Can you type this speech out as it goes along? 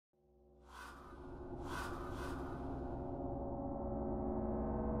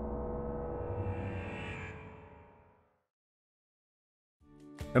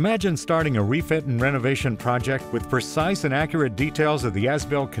Imagine starting a refit and renovation project with precise and accurate details of the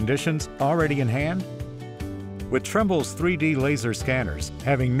as-built conditions already in hand. With Trimble's 3D laser scanners,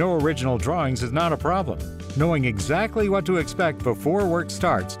 having no original drawings is not a problem. Knowing exactly what to expect before work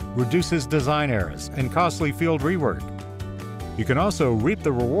starts reduces design errors and costly field rework. You can also reap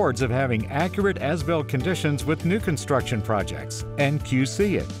the rewards of having accurate as-built conditions with new construction projects and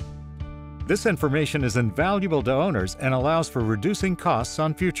QC it. This information is invaluable to owners and allows for reducing costs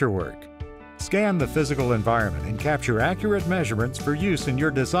on future work. Scan the physical environment and capture accurate measurements for use in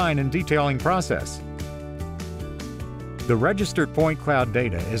your design and detailing process. The registered point cloud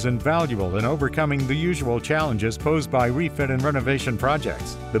data is invaluable in overcoming the usual challenges posed by refit and renovation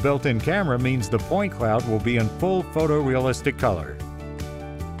projects. The built-in camera means the point cloud will be in full photorealistic color.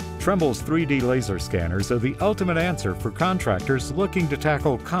 Trimble's 3D laser scanners are the ultimate answer for contractors looking to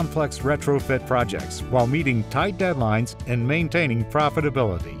tackle complex retrofit projects while meeting tight deadlines and maintaining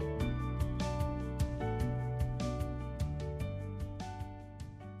profitability.